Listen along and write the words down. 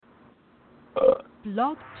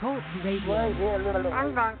Blog Talk Radio.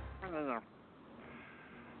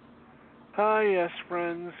 Hi, yes,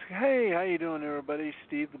 friends. Hey, how you doing, everybody?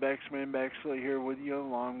 Steve The Baxman Baxley here with you,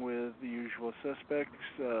 along with the usual suspects,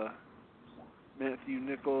 Matthew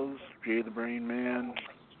Nichols, Jay the Brain Mann.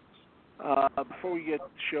 Before we get the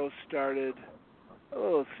show started, a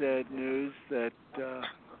little sad news that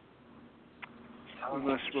we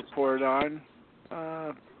must report on.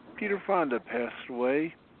 Peter Fonda passed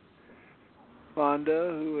away.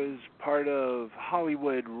 Fonda, who is part of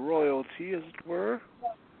Hollywood royalty, as it were.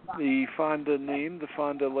 The Fonda name, the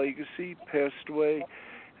Fonda legacy, passed away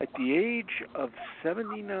at the age of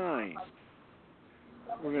 79.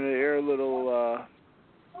 We're going to air a little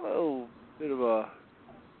bit of a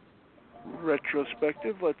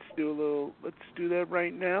retrospective. Let's do that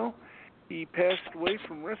right now. He passed away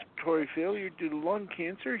from respiratory failure due to lung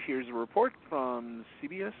cancer. Here's a report from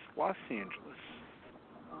CBS Los Angeles.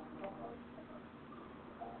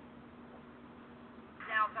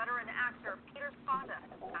 Now, veteran actor Peter Fonda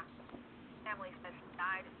has passed. Family says he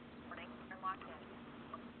died this morning in Los Angeles.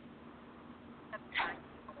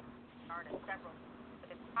 Started several,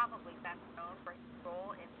 but is probably best known for his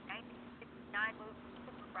role in the 1969 movie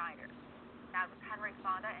Pimp Rider. Now, with Henry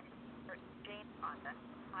Fonda and his sister Jane Fonda,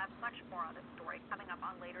 we'll have much more on this story coming up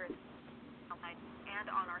on later and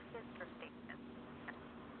on our sister station.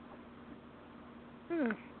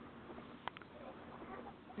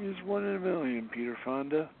 He's one in a million, Peter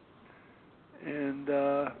Fonda. And,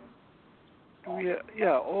 oh,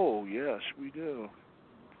 yes, we do.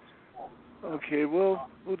 Okay, we'll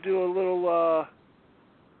do a little,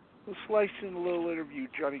 we'll slice in a little interview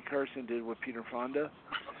Johnny Carson did with Peter Fonda.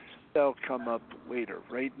 That'll come up later.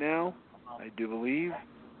 Right now, I do believe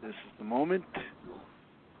this is the moment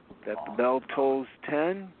that the bell tolls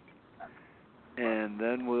 10, and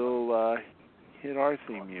then we'll hit our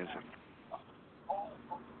theme music.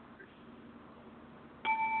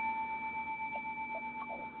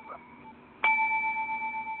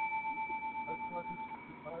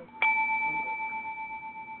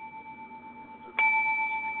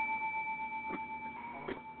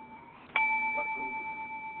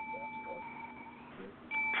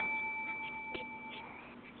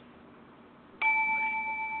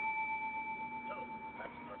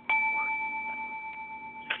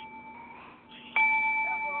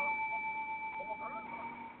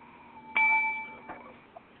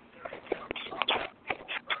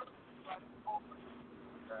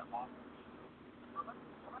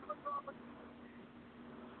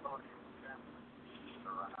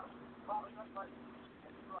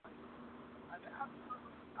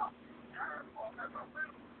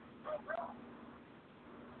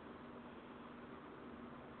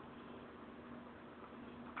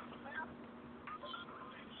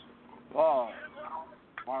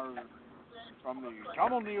 From the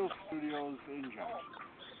Tom O'Neill Studios in Jackson.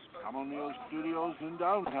 Tom O'Neill Studios in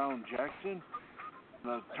downtown Jackson.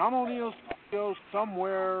 The Tom O'Neill Studios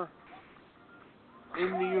somewhere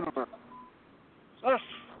in the universe. This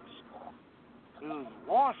is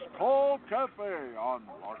Lost Coal Cafe on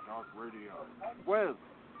BlogTalkRadio with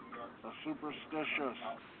the superstitious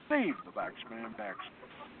Steve The Baxman Baxley,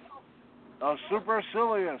 the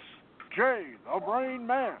supercilious Jay the Brain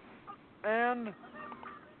Mann, and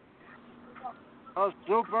a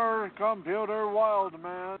supercomputer wild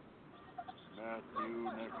man,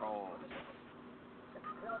 Matthew Nichols,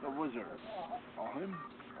 the wizard. Call him.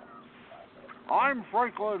 I'm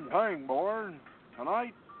Franklin Pangborn.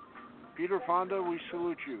 Tonight, Peter Fonda, we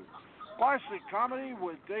salute you. Classic comedy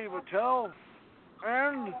with Dave Attell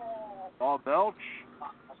and Bob Belch.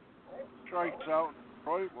 Strikes out in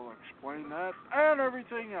Detroit. We'll explain that and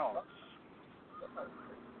everything else.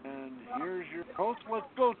 And here's your host.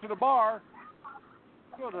 Let's go to the bar.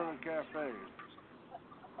 Go to the cafe.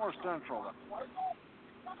 Or Central.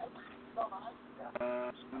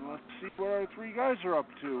 And let's see what our three guys are up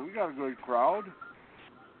to. We got a good crowd.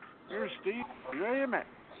 Here's Steve, Jay, and Matt.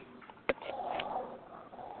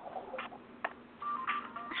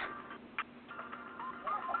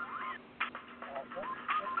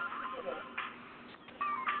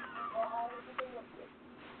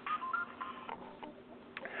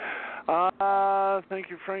 Thank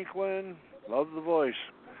you, Franklin. Love the voice.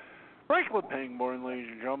 Franklin Pangborn, ladies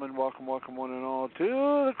and gentlemen. Welcome one and all to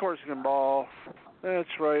the Corsican Ball. That's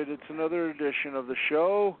right. It's another edition of the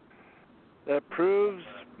show that proves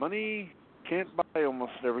money can't buy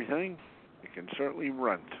almost everything. It can certainly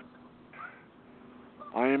rent.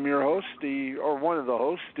 I am your host, one of the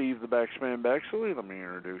hosts, Steve The Baxman Baxley. Let me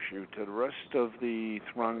introduce you to the rest of the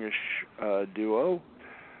Throngish duo.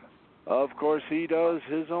 Of course, he does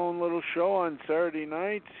his own little show on Saturday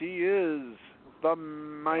nights. He is the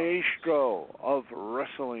maestro of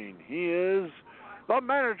wrestling. He is the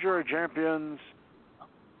manager of champions,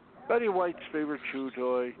 Betty White's favorite chew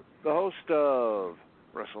toy, the host of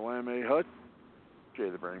WrestleMania, Jay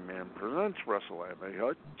the Brain Mann presents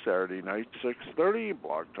WrestleMania, Saturday night, 6:30,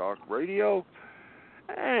 Blog Talk Radio.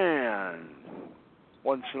 And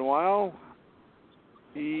once in a while,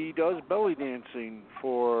 he does belly dancing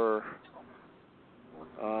for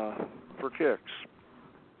kicks.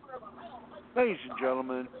 Ladies and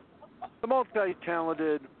gentlemen, the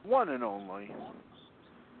multi-talented one and only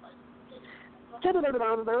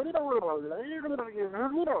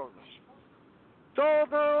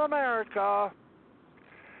Soldier America.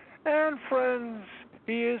 And friends,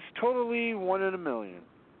 he is totally one in a million.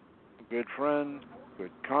 A good friend,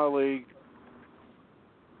 good colleague,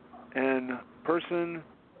 and person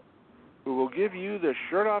who will give you the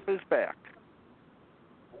shirt off his back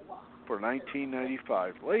for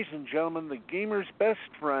 $19.95. Ladies and gentlemen, the gamer's best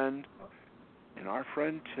friend, and our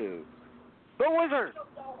friend too, the Wizard,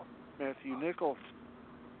 Matthew Nichols.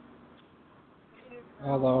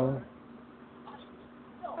 Hello.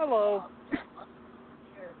 Hello.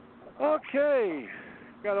 Okay,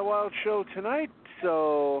 got a wild show tonight,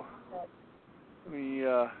 so we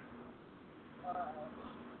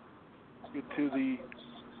get to the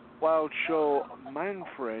wild show mind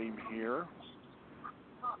frame here.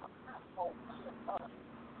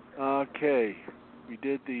 Okay, we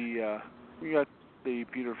got the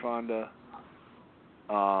Peter Fonda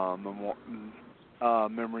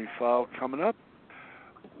memory file coming up.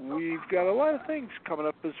 We've got a lot of things coming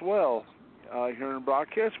up as well here in the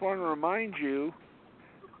broadcast. I want to remind you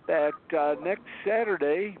that next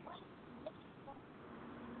Saturday,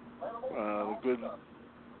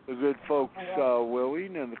 the good folks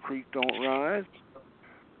willing and the creek don't rise,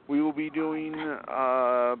 we will be doing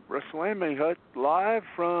WrestleMania live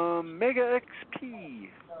from Mega XP,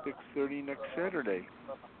 6:30 next Saturday.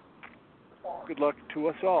 Good luck to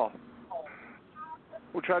us all.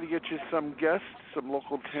 We'll try to get you some guests, some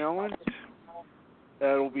local talent.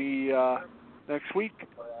 That'll be next week,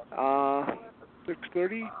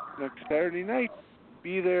 6:30 next Saturday night.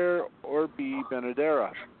 Be there or be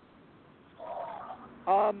Benedera.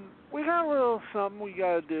 We got a little something we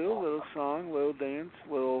got to do, a little song, a little dance,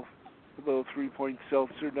 a little 3-point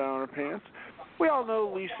seltzer down our pants. We all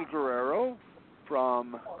know Lisa Guerrero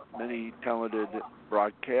from many talented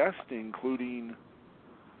broadcasts, including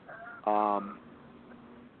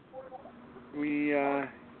we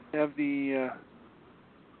have the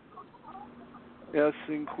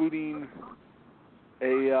including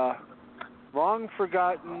a long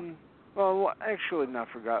forgotten, well, actually not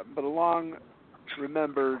forgotten, but a long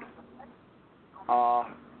remembered an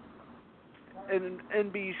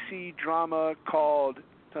NBC drama called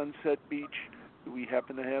Sunset Beach. Do we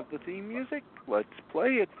happen to have the theme music? Let's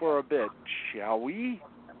play it for a bit, shall we?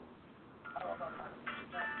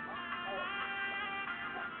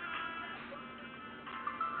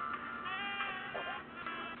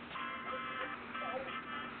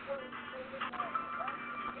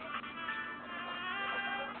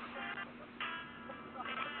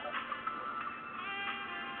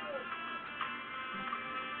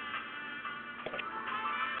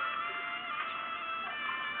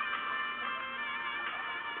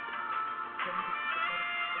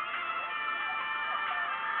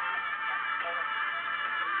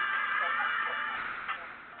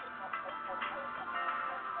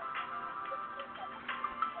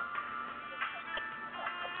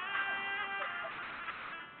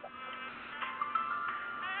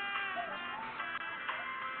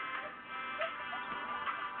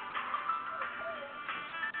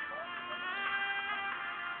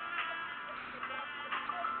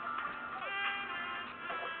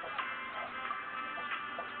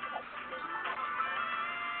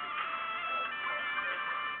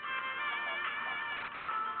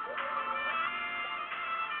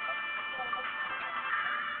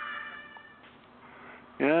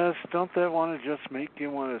 Yes, don't that want to just make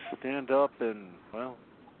you want to stand up and, well,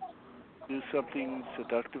 do something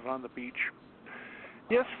seductive on the beach?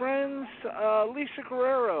 Yes, friends, Lisa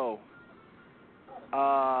Guerrero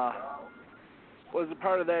was a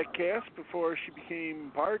part of that cast before she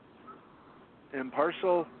became part and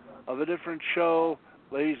parcel of a different show.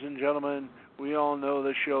 Ladies and gentlemen, we all know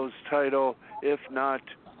the show's title. If not,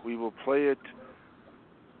 we will play it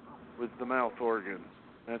with the mouth organ.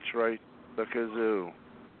 That's right, the kazoo.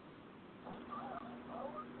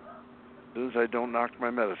 As soon as I don't knock my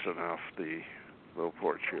medicine off the little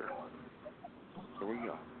porch here. Here we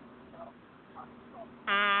go.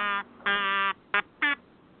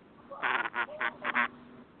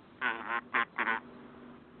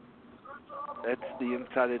 That's the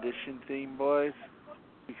Inside Edition theme, boys.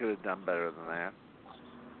 We could have done better than that.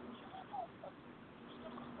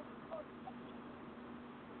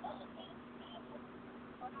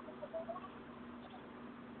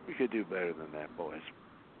 We could do better than that, boys.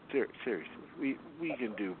 Seriously, we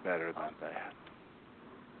can do better than that.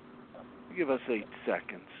 Give us 8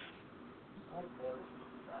 seconds.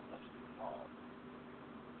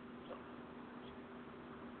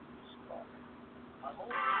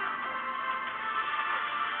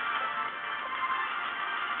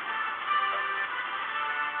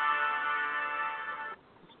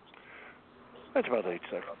 That's about 8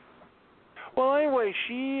 seconds. Well, anyway,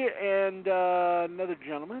 she and another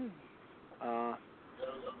gentleman,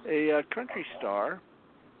 a country star,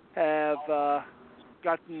 have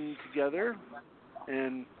gotten together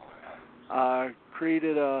and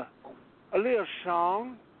created a little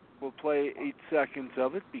song. We'll play 8 seconds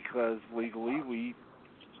of it because legally we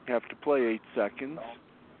have to play 8 seconds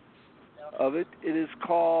of it. It is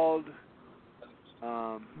called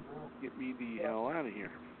Get Me the Hell Out of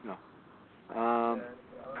Here. No.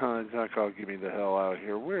 It's not called Get Me the Hell Out of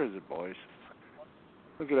Here. Where is it, boys?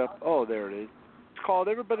 Look it up. Oh, there it is. It's called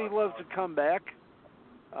Everybody Loves a Comeback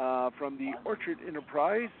from the Orchard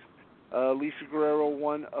Enterprise. Lisa Guerrero,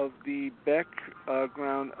 one of the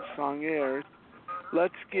background songers.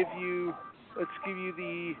 Let's give you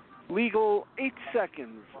the legal 8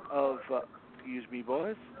 seconds of, excuse me,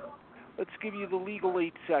 boys. Let's give you the legal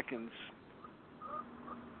 8 seconds.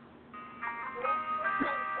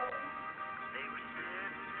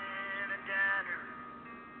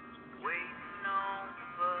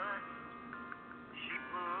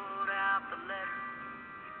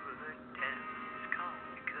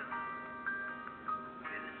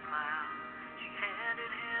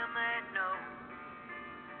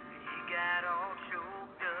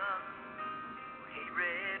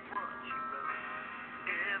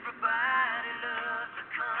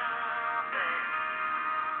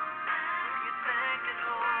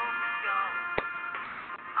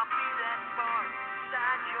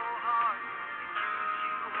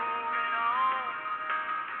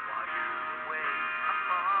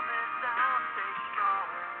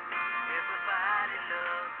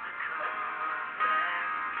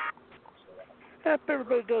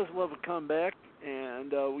 Everybody does love a comeback,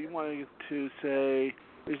 and we wanted to say,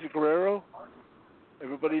 Lisa Guerrero,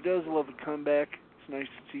 everybody does love a comeback. It's nice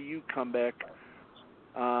to see you come back.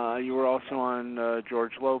 You were also on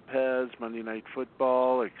George Lopez, Monday Night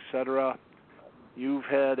Football, etc. You've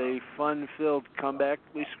had a fun-filled comeback.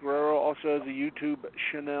 Lisa Guerrero also has a YouTube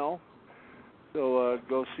channel, so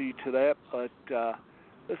go see to that. But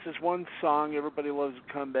this is one song, Everybody Loves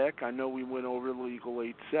a Comeback. I know we went over the legal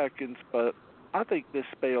 8 seconds, but I think this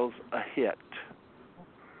spells a hit.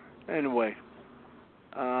 Anyway,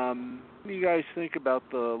 what do you guys think about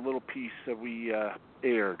the little piece that we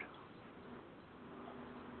aired?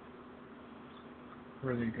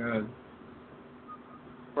 Really good.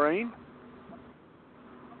 Brain?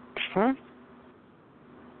 Huh?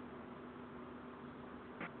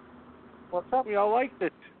 What's up? We all liked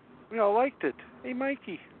it. Hey,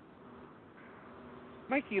 Mikey.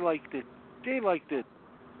 Mikey liked it. Jay liked it.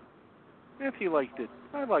 Matthew liked it.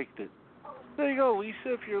 I liked it. There you go, Lisa.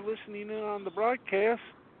 If you're listening in on the broadcast,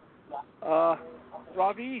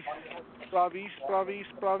 bravis.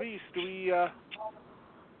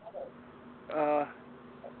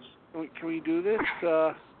 Do we, can we do this?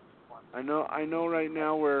 I know right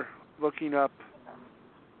now we're looking up.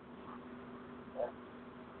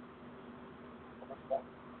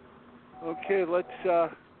 Okay, let's,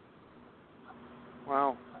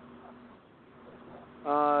 wow.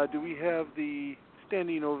 Do we have the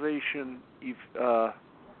standing ovation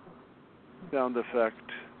sound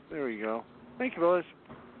effect? There we go. Thank you, boys.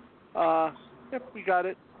 Yep, we got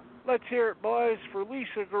it. Let's hear it, boys, for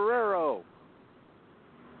Lisa Guerrero.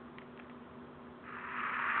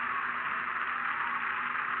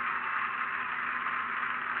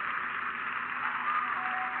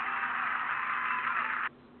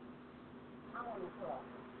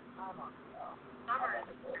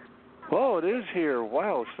 Oh, it is here.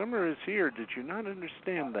 Wow, summer is here. Did you not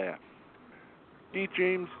understand that? Pete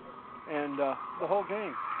James and the whole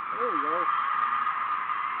gang. There we go.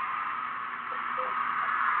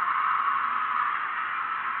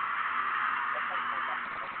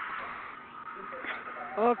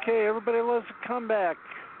 Okay, everybody loves a comeback.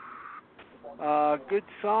 Good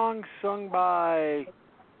song sung by.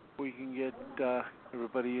 We can get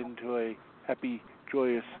everybody into a happy,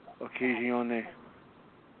 joyous occasion.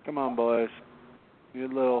 Come on, boys. Need a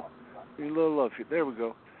little love here. There we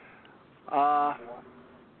go.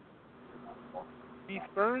 Keith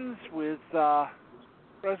Burns with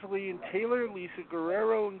Presley and Taylor, Lisa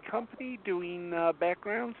Guerrero and company doing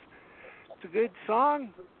backgrounds. It's a good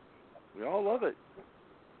song. We all love it.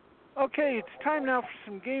 Okay, it's time now for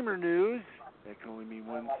some gamer news. That can only mean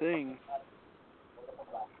one thing.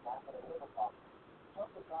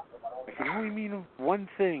 It can only mean one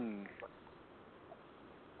thing.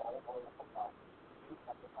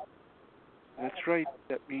 That's right.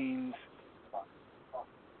 That means,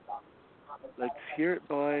 let's hear it,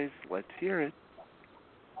 boys. Let's hear it.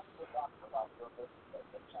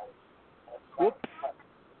 Whoops.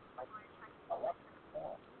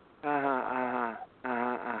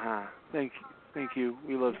 Thank you.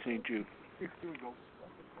 We love St. Jude.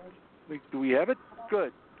 Do we have it?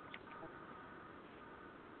 Good.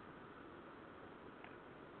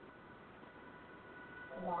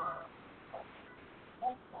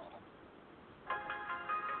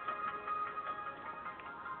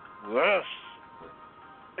 This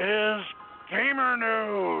is Gamer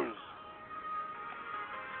News.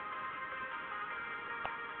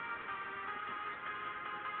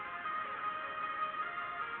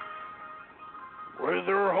 With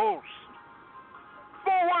your host,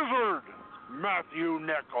 the Wizard, Matthew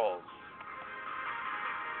Nichols.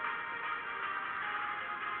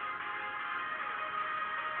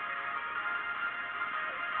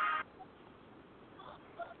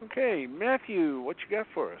 Okay, Matthew, what you got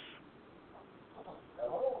for us?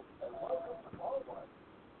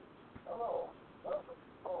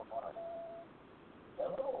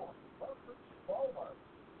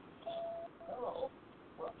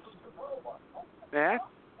 Matt?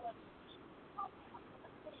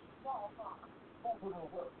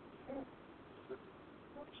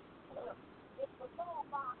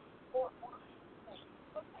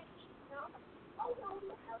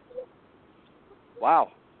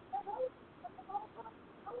 Wow.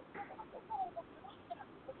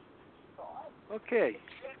 Okay.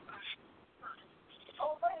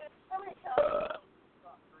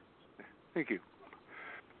 Thank you.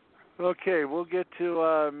 Okay, we'll get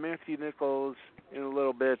to Matthew Nichols in a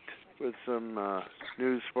little bit with some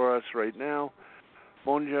news for us right now.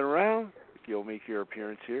 Bone General, if you'll make your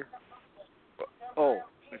appearance here. Oh,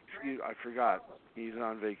 I forgot. He's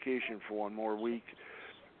on vacation for one more week.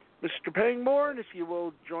 Mr. Pangborn, if you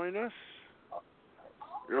will join us.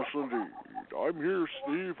 Yes, indeed. I'm here,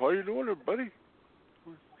 Steve. How you doing, everybody?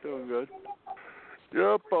 Doing good.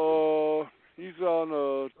 Yep, he's on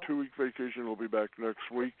a 2-week vacation. He'll be back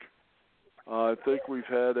next week. I think we've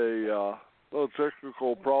had a little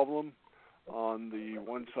technical problem on the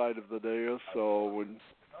one side of the dais, so when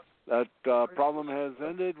that problem has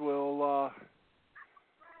ended, we'll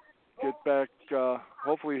get back.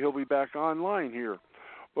 Hopefully he'll be back online here.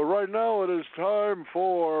 But right now it is time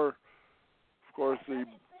for, of course, the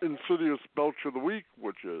insidious belch of the week,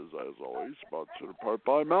 which is, as always, sponsored in part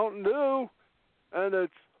by Mountain Dew, and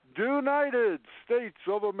it's United States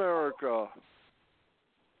of America.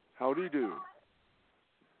 Howdy do.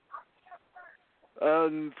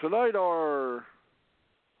 And tonight our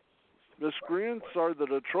miscreants are the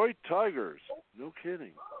Detroit Tigers. No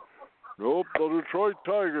kidding. Nope, the Detroit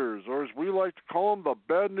Tigers, or as we like to call them, the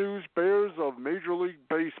Bad News Bears of Major League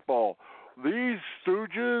Baseball. These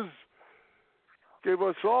stooges gave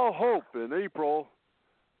us all hope in April,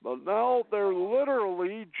 but now they're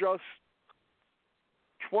literally just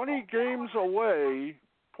 20 games away,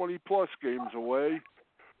 20-plus games away,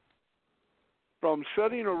 from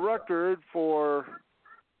setting a record for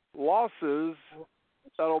losses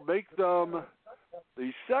that'll make them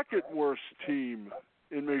the second worst team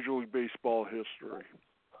in Major League Baseball history.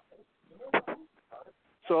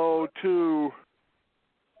 So to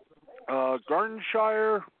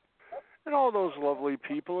Gardenshire and all those lovely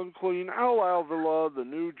people, including Al Avila, the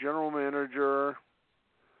new general manager,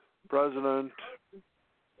 president,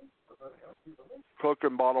 cook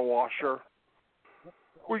and bottle washer,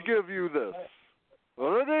 we give you this.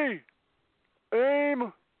 Ready?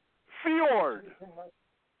 Aim, Fjord.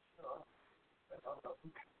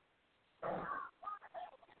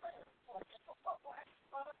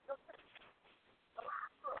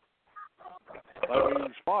 That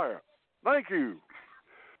means fire. Thank you.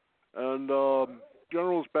 And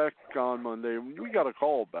General's back on Monday. We got a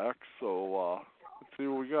call back, so let's see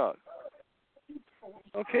what we got.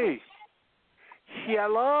 Okay.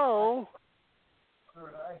 Hello?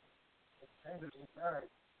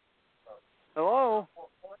 Hello?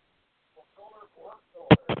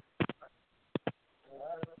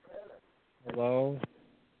 Hello?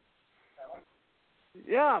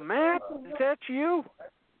 Yeah, Matt, is that you?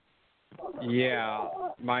 Yeah,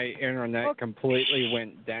 my internet completely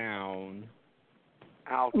went down.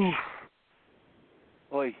 Ouch.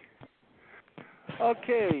 Oi.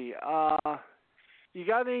 Okay, you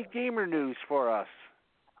got any gamer news for us?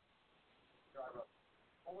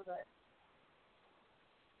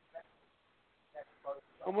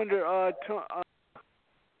 I wonder,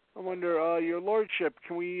 Your Lordship,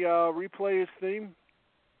 can we replay his theme?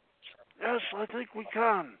 Yes, I think we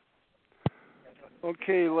can.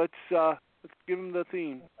 Okay, let's give him the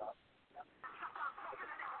theme.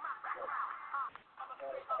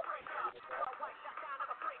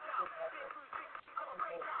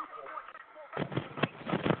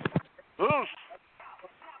 This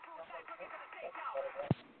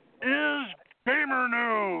is Gamer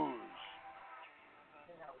News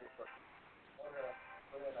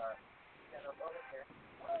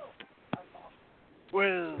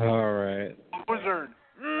with All right. Wizard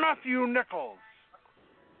Matthew Nichols.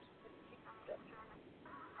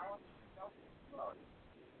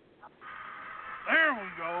 There we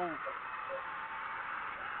go.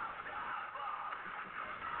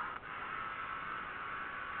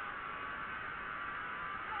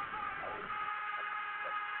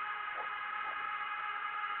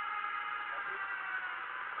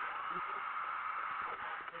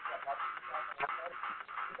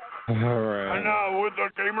 All right. And now with the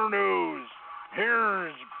Gamer News,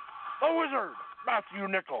 here's the Wizard Matthew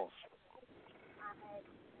Nichols.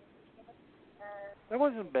 That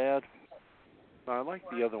wasn't bad. I like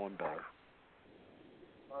the other one better.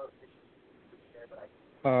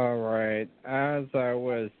 All right. As I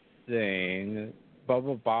was saying,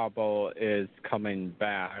 Bubble Bobble is coming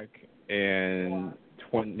back in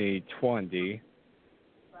 2020.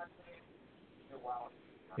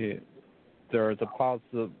 There's a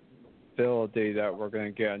possibility that we're going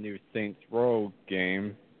to get a new Saints Row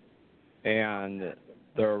game and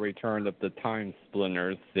the return of the Time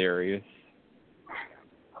Splitters series.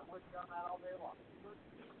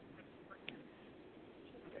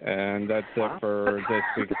 And that's it for this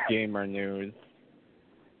week's Gamer News.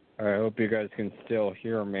 I hope you guys can still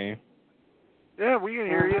hear me. Yeah, we can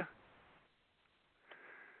hear you.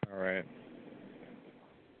 All right.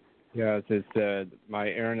 Yeah, as I said, my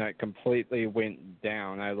internet completely went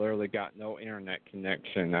down. I literally got no internet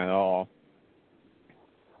connection at all.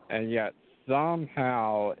 And yet,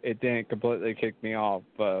 somehow, it didn't completely kick me off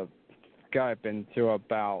Skype until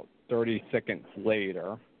about 30 seconds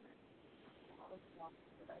later.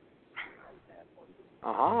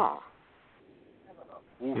 Uh-huh.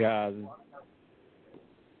 Yeah.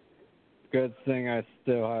 Good thing I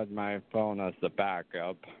still had my phone as the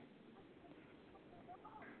backup.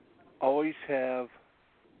 Always have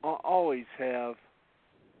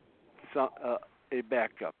some, a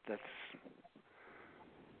backup. That's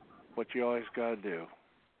what you always got to do,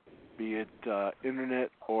 be it internet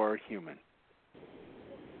or human.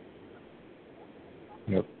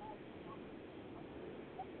 Yep.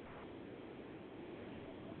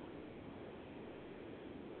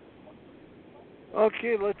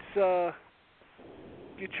 Okay, let's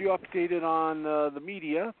get you updated on the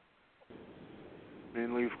media.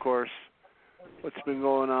 Mainly, of course, what's been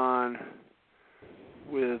going on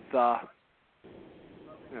with, let's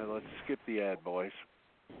skip the ad, boys.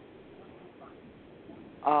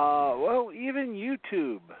 Well, even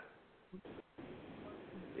YouTube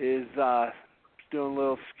is doing a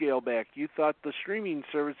little scale back. You thought the streaming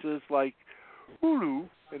services like Hulu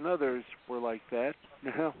and others were like that.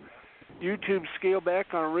 Now, YouTube's scale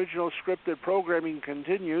back on original scripted programming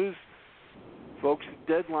continues. Folks at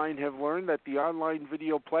Deadline have learned that the online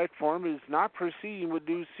video platform is not proceeding with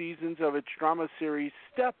new seasons of its drama series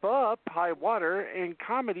Step Up, High Water, and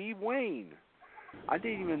comedy Wayne. I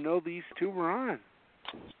didn't even know these two were on.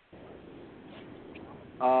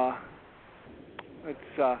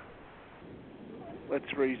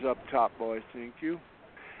 Let's raise up top, boys. Thank you.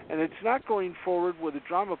 And it's not going forward with a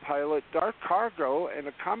drama pilot, Dark Cargo, and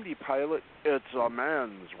a comedy pilot, It's a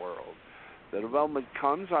Man's World. The development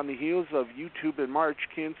comes on the heels of YouTube in March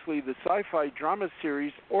canceling the sci-fi drama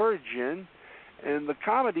series Origin and the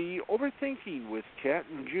comedy Overthinking with Kat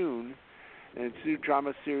in June, and its new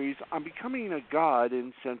drama series On Becoming a God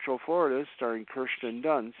in Central Florida, starring Kirsten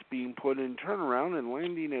Dunst, being put in turnaround and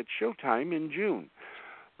landing at Showtime in June.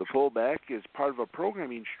 The pullback is part of a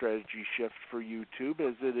programming strategy shift for YouTube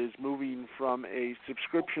as it is moving from a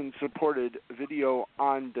subscription-supported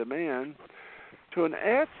video-on-demand to an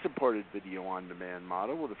ad-supported video-on-demand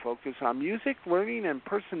model with a focus on music, learning, and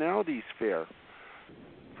personalities fare.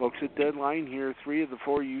 Folks at Deadline hear 3 of the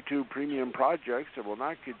 4 YouTube premium projects that will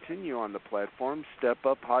not continue on the platform: Step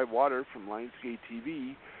Up, High Water from Lionsgate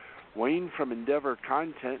TV, Wayne from Endeavor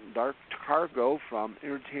Content, and Dark Cargo from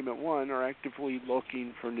Entertainment One are actively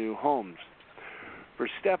looking for new homes. For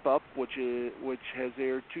Step Up, which has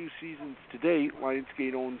aired 2 seasons to date,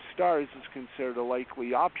 Lionsgate-owned Starz is considered a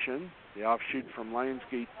likely option. The offshoot from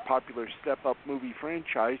Lionsgate's popular Step Up movie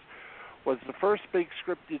franchise was the first big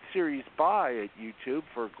scripted series buy at YouTube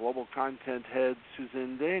for global content head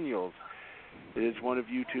Suzanne Daniels. It is one of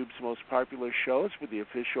YouTube's most popular shows, with the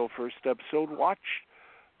official first episode watched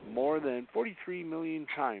more than 43 million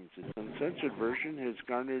times. Its uncensored version has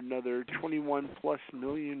garnered another 21-plus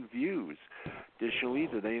million views. Additionally,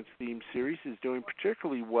 the dance-themed series is doing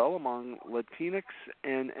particularly well among Latinx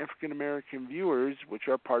and African-American viewers, which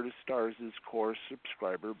are part of Starz' core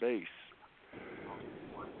subscriber base.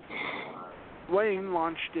 Wayne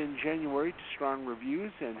launched in January to strong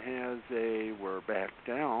reviews and has we're back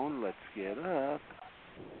down, let's get up.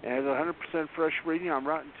 It has a 100% fresh rating on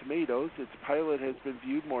Rotten Tomatoes. Its pilot has been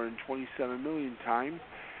viewed more than 27 million times.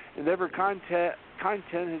 Endeavor content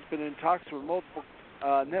has been in talks with multiple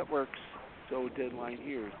networks, so Deadline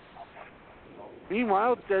hears.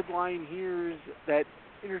 Meanwhile, Deadline hears that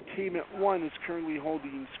Entertainment One is currently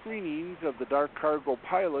holding screenings of the Dark Cargo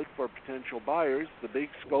pilot for potential buyers. The big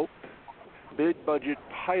scope, mid-budget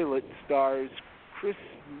pilot stars Chris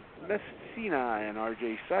Messina and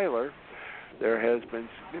R.J. Seiler. There has been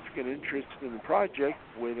significant interest in the project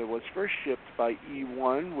when it was first shipped by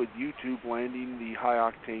E1, with YouTube landing the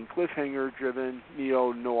high-octane cliffhanger-driven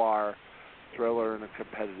neo-noir thriller in a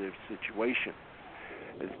competitive situation.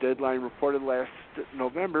 As Deadline reported last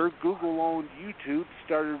November, Google-owned YouTube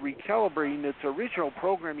started recalibrating its original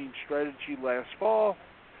programming strategy last fall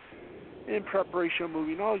in preparation of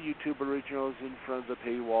moving all YouTube originals in front of the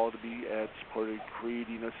paywall to be ad-supported,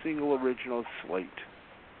 creating a single original slate.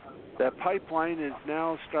 That pipeline is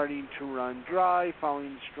now starting to run dry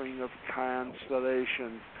following a string of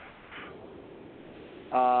cancellations.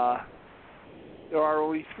 There are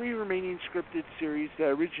only 3 remaining scripted series that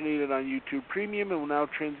originated on YouTube Premium and will now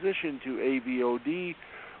transition to AVOD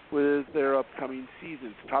with their upcoming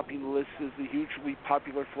seasons. Topping the list is the hugely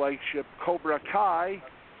popular flagship Cobra Kai,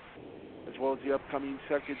 as well as the upcoming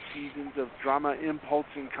second seasons of drama, impulse,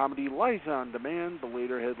 and comedy Liza on Demand, the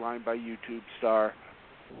later headlined by YouTube star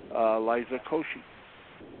Liza Koshy.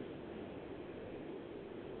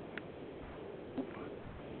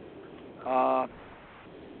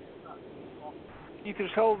 Ether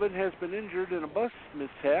Sullivan has been injured in a bus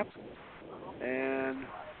mishap and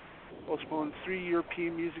postpones 3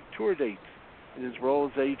 European music tour dates. In his role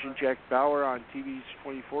as Agent Jack Bauer on TV's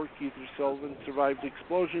 24, Ether Sullivan survived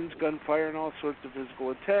explosions, gunfire, and all sorts of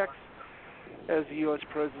physical attacks. As the U.S.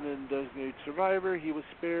 President and designated survivor, he was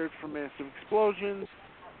spared from massive explosions,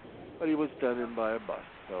 but he was done in by a bus,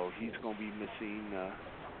 so he's going to be missing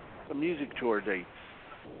the music tour dates.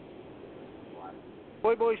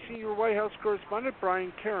 Playboy senior White House correspondent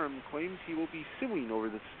Brian Karem claims he will be suing over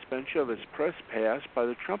the suspension of his press pass by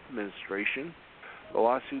the Trump administration. The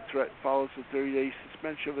lawsuit threat follows a 30-day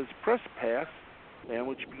suspension of his press pass, and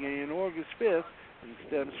which began August 5th and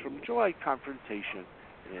stems from a July confrontation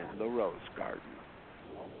in the Rose Garden.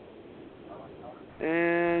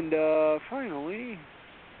 And finally,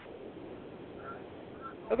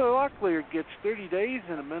 Heather Locklear gets 30 days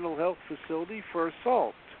in a mental health facility for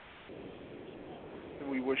assault. And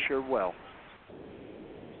we wish her well.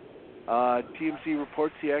 TMZ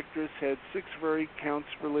reports the actress had 6 of her 8 counts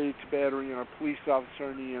related to battering on a police officer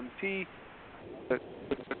and EMT, 30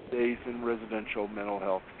 days in residential mental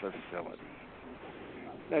health facility.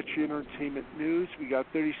 That's your entertainment news. We got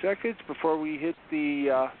 30 seconds before we hit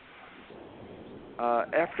the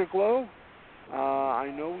Afterglow.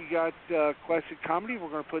 I know we got classic comedy. We're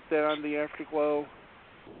going to put that on the Afterglow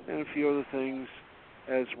and a few other things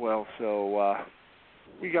as well. So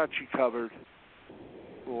we got you covered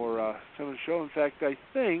for some of the show. In fact, I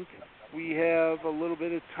think we have a little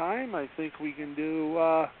bit of time. I think we can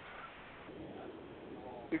do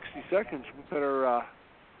 60 seconds. We better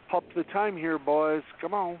up the time here, boys.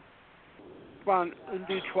 Come on. Come on. Un,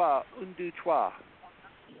 deux, trois. Un, deux, trois.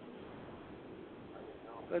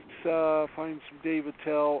 Let's find some Dave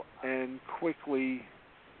Attell and quickly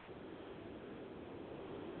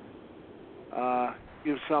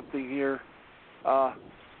give something here.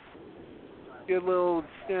 Get a little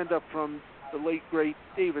stand-up from the late, great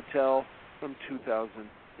Dave Attell from 2002.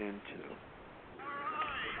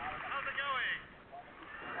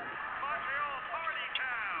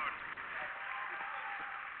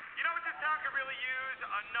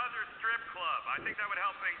 Another strip club. I think that would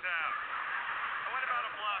help things out. I went about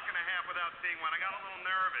a block and a half without seeing one. I got a little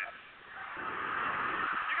nervous.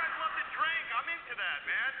 You guys love to drink. I'm into that,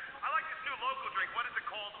 man. I like this new local drink. What is it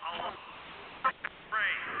called?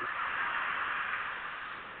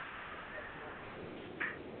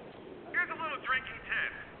 Here's a little drinking tip.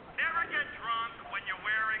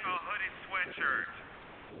 shirt.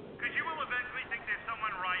 Because you will eventually think there's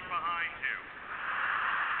someone right behind you.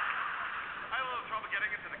 I had a little trouble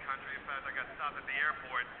getting into the country. In fact, I got stopped at the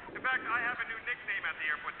airport. In fact, I have a new nickname at the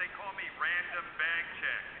airport. They call me Random Bag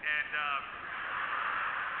Check. And,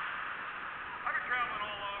 I've been traveling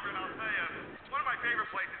all over, and I'll tell you, one of my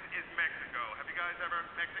favorite places is Mexico. Have you guys ever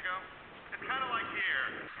Mexico? It's kind of like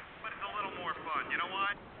here, but it's a little more fun. You know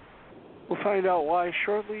why? We'll find out why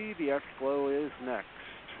shortly. The Afterglow is next.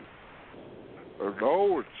 And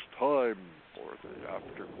now it's time for the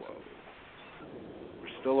Afterglow.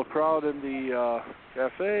 There's still a crowd in the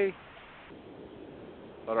cafe,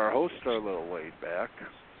 but our hosts are a little laid back.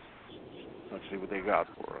 Let's see what they got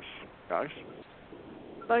for us, guys.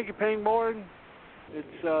 Thank you, Pangborn.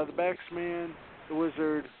 It's the Baxman, the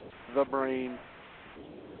Wizard, the Brain.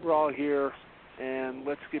 We're all here, and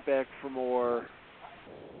let's get back for more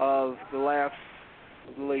of the laughs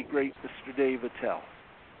of the late, great Mr. Dave Attell.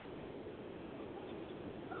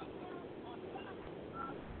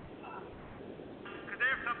 Because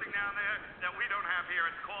there's something down there that we don't have here.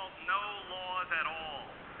 It's called no laws at all.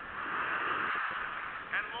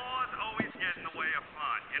 And laws always get in the way of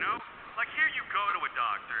fun, you know? Like here you go to a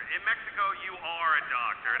doctor. In Mexico, you are a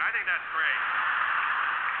doctor, and I think that's great.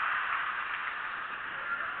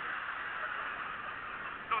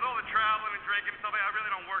 So with all the traveling and drinking and stuff, I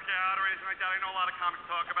really don't work out or anything like that. I know a lot of comics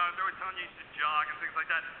talk about it. They're always telling you should jog and things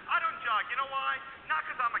like that. I don't jog. You know why? Not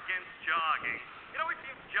because I'm against jogging. It always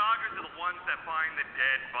seems joggers are the ones that find the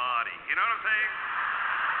dead body. You know what I'm saying?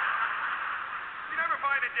 You never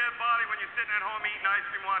find a dead body when you're sitting at home eating ice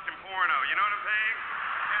cream watching porno. You know what I'm saying?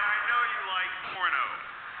 And I know you like porno.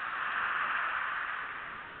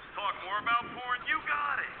 Talk more about porn? You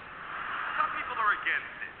got it. Some people are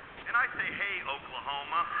against it. And I say, hey,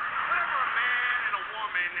 Oklahoma, whatever a man and a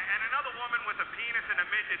woman and another woman with a penis and a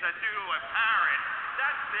midget that do to a parrot,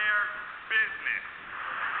 that's their business.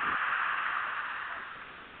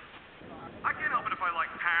 I can't help it if I like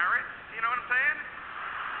parrots. You know what I'm saying?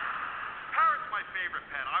 Parrot's my favorite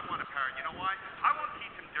pet. I want a parrot. You know why? I won't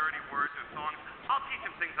teach him dirty words or songs. I'll teach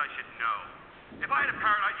him things I should know. If I had a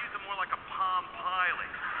parrot, I'd use him more like a Palm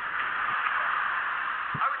Pilot.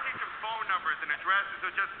 I would teach him phone numbers and addresses,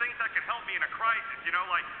 or just things that could help me in a crisis. You know,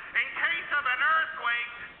 like, in case of an earthquake,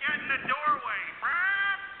 get in the doorway.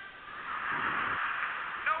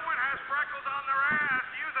 No one has freckles on their ass.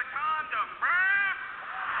 Use a condom.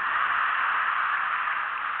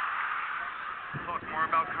 Talk more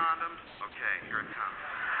about condoms? Okay, here it comes.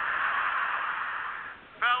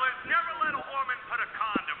 Fellas, never let a woman put a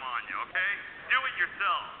condom on you, okay? Do it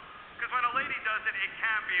yourself. Because when a lady does it, it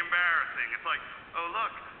can be embarrassing. It's like, oh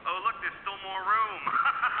look, there's still more room.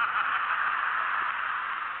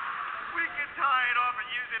 We can tie it off and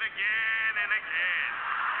use it again and again.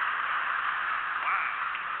 Wow.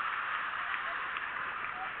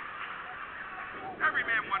 Every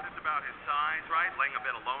man wonders about his size, right? Laying a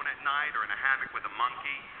bit alone at night or in a hammock with a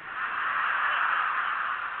monkey.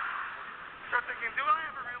 Start thinking, do I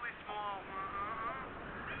have a really small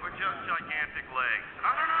or just gigantic legs? I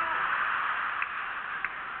don't know.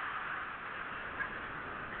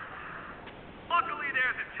 Luckily,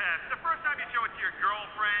 there's a test. The first time you show it to your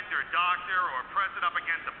girlfriend or doctor or press it up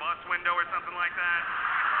against a bus window or something like that.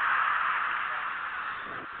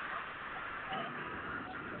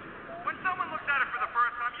 When someone looks at it for the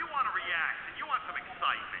first time, you want a reaction. You want some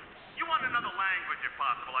excitement. You want another language if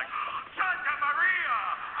possible, like, Santa Maria!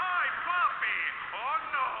 Ay, papi! Oh,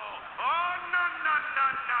 no! Oh, no, no, no,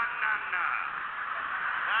 no, no, no!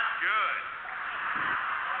 That's good.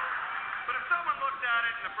 But if someone looks at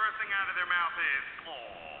it and the first thing out of their mouth is,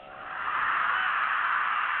 oh,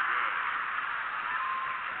 good.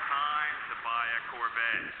 Time to buy a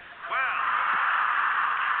Corvette. Well,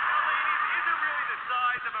 now, ladies, is it really the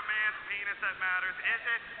size of a man's penis that matters? Is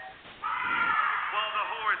it? Well, the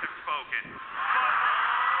whores have spoken. But,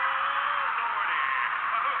 oh, lordy.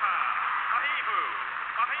 Ahoo-ha. Ahee-hoo.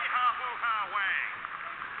 Ahee-ha-hoo-ha wang.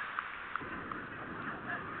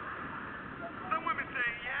 Some women say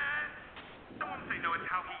yes. Some women say no, it's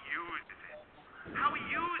how he uses it. How he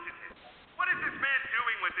uses it. What is this man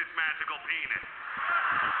doing with this magical penis?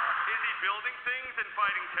 Is he building things and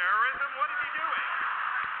fighting terrorism? What is he doing?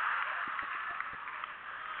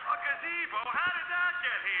 A gazebo? How did that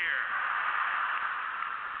get here?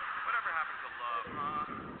 Whatever happened to love,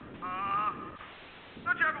 huh?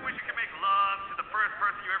 Don't you ever wish you could make love to the first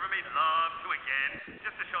person you ever made love to again,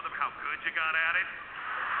 just to show them how good you got at it?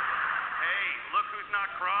 Hey, look who's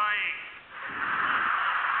not crying.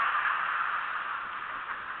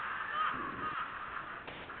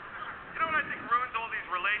 You know what I think ruins all these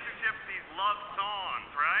relationships? These love songs,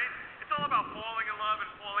 right? It's all about falling in love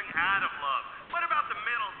and falling out of love.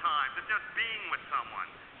 with someone,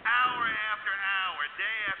 hour after hour,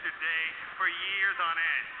 day after day, for years on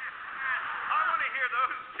end. I want to hear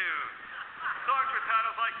those tunes. Songs with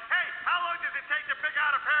titles like, hey, how long does it take to pick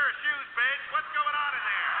out a pair of shoes, bitch? What's going on in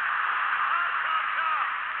there?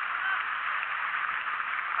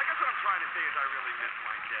 I guess what I'm trying to say is I really miss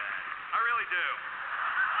my dad. I really do.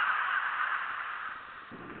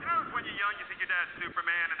 You know, when you're young, you think your dad's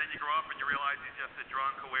Superman, and then you grow up and you realize he's just a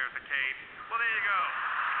drunk who wears a cape. Well, there you go.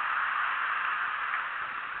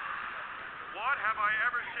 What? Have I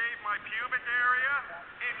ever shaved my pubic area?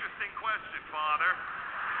 Interesting question, Father.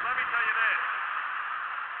 Let me tell you this.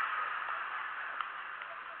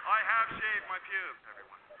 I have shaved my pubes,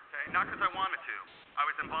 everyone. Okay? Not because I wanted to. I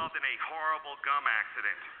was involved in a horrible gum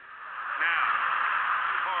accident. Now,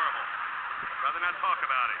 it was horrible. Rather not talk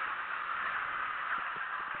about it.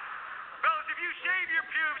 Fellas, if you shave your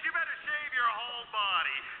pubes, you better shave your whole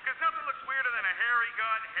body. Because nothing looks weirder than a hairy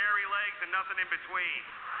gut, hairy legs, and nothing in between.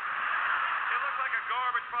 It looks like a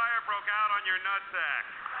garbage fire broke out on your nutsack.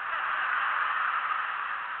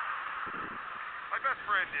 My best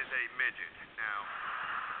friend is a midget. Now,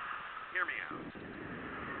 hear me out.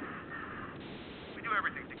 We do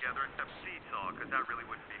everything together except seesaw, because that really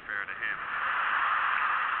wouldn't be fair to him.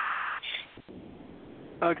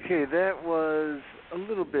 Okay, that was a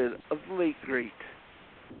little bit of late great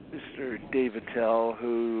Mr. Dave Attell,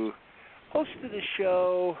 who hosted a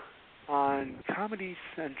show on Comedy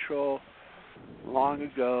Central long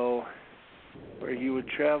ago where he would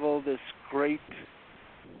travel this great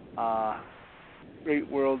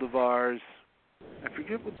world of ours. I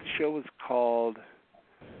forget what the show was called,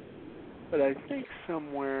 but I think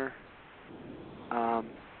somewhere it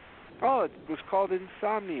was called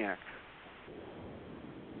Insomniac.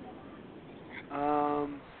 We'll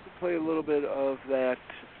play a little bit of that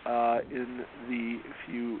in the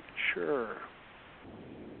future.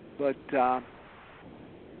 But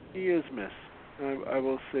he is missed. I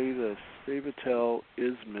will say this. Dave Attell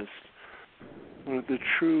is missed. One of the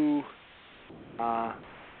true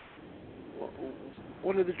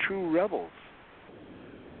rebels,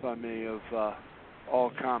 if I may, of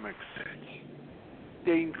all comics.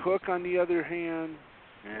 Dane Cook, on the other hand,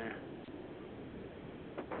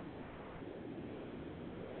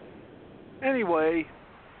 Anyway,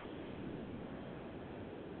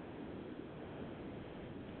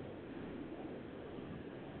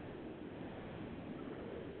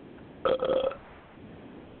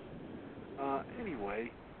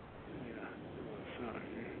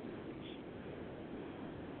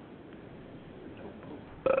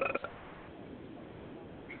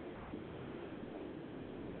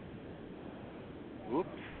 whoops.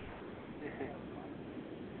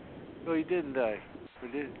 So he didn't die. Or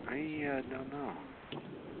did I don't know.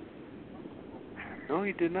 No,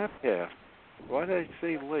 he did not pass. Why did I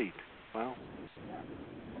say late? Well,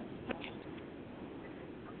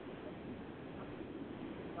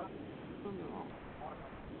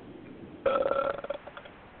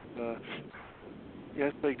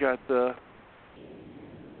 yes, I got the.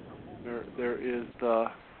 There is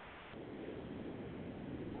the.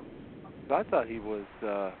 I thought he was.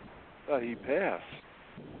 Thought he passed.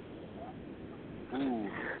 Ooh.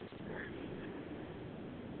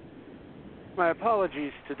 My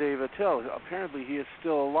apologies to Dave Attell. Apparently he is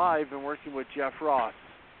still alive and working with Jeff Ross.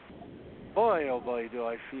 Boy, oh boy, do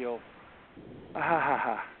I feel.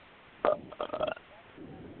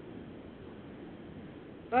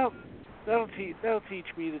 Well, that'll teach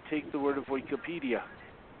me to take the word of Wikipedia.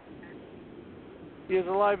 He is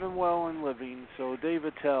alive and well and living, so Dave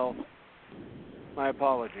Attell, my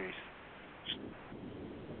apologies.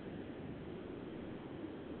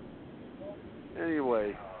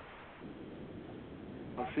 Anyway,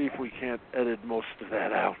 I'll see if we can't edit most of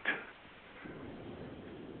that out.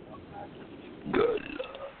 Good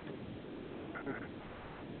luck.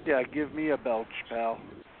 Yeah, give me a belch, pal.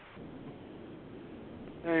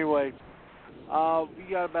 Anyway, we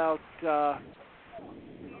got about, let's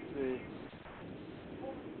see,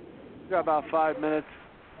 we got about 5 minutes.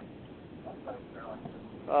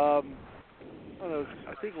 I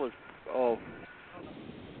think it was,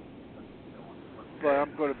 but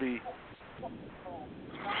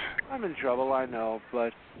I'm in trouble, I know,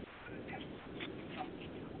 but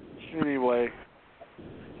anyway.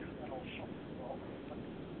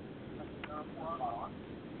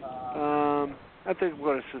 I think I'm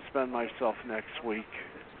going to suspend myself next week.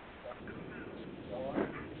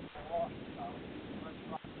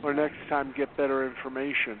 Or next time get better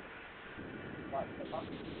information.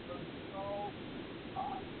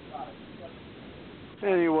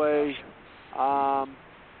 Anyway,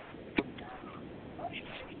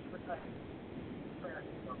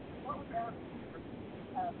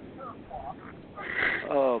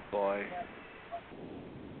 Oh boy.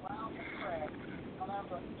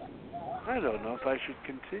 I don't know if I should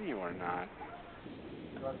continue or not.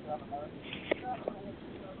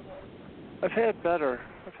 I've had better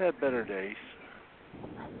days.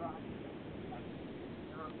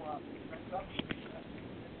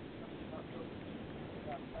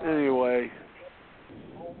 Anyway,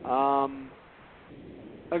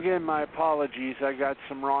 again, my apologies. I got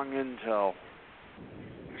some wrong intel.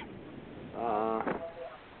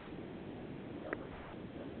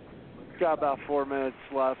 Got about 4 minutes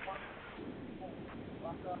left.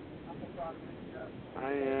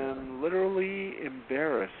 I am literally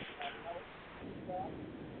embarrassed.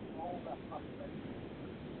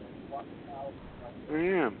 I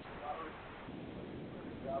am.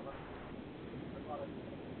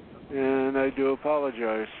 And I do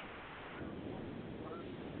apologize.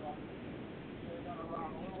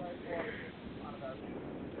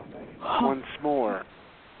 Once more,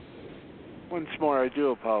 I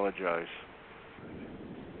do apologize.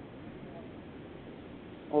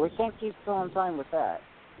 Well, we can't keep filling time with that.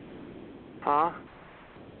 Huh?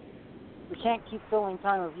 We can't keep filling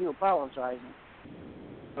time with you apologizing.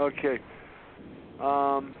 Okay.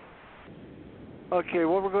 Okay,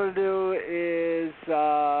 what we're going to do is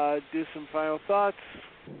do some final thoughts.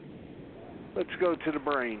 Let's go to the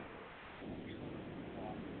brain.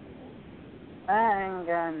 I'm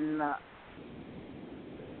gonna...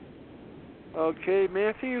 Okay,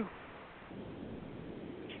 Matthew?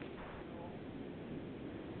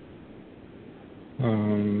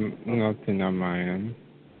 Nothing on my end.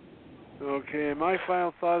 Okay, my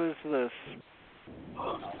final thought is this.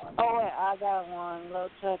 Oh, wait, I got one. Go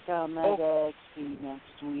check out Mega XP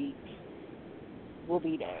next week. We'll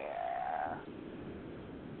be there.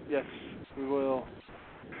 Yes, we will.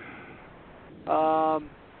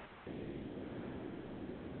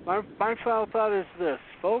 My final thought is this,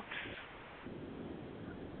 folks.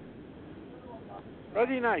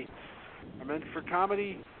 Friday nights are meant for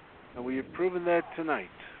comedy, and we have proven that tonight.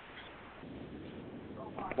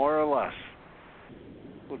 More or less.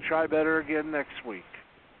 We'll try better again next week.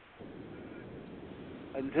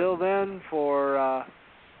 Until then, for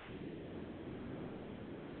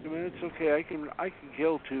 2 minutes, okay, I can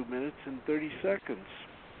kill 2 minutes and 30 seconds.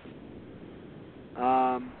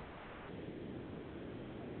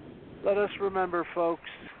 Let us remember, folks.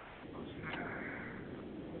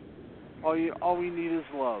 All we need is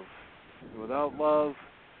love. And without love,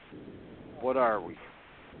 what are we?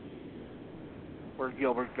 We're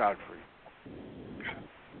Gilbert Gottfried.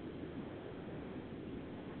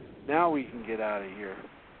 Now we can get out of here.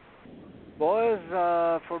 Boys,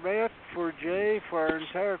 for Matt, for Jay, for our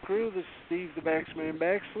entire crew, this is Steve The Baxman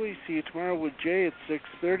Baxley. See you tomorrow with Jay at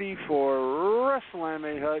 6:30 for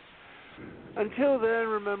WrestleMania. Until then,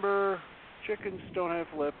 remember, chickens don't have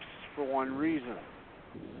lips for one reason.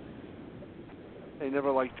 They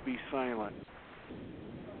never like to be silent.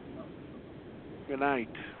 Good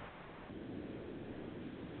night.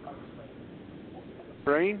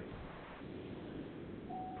 Brain?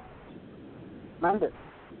 Remember.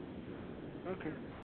 Okay.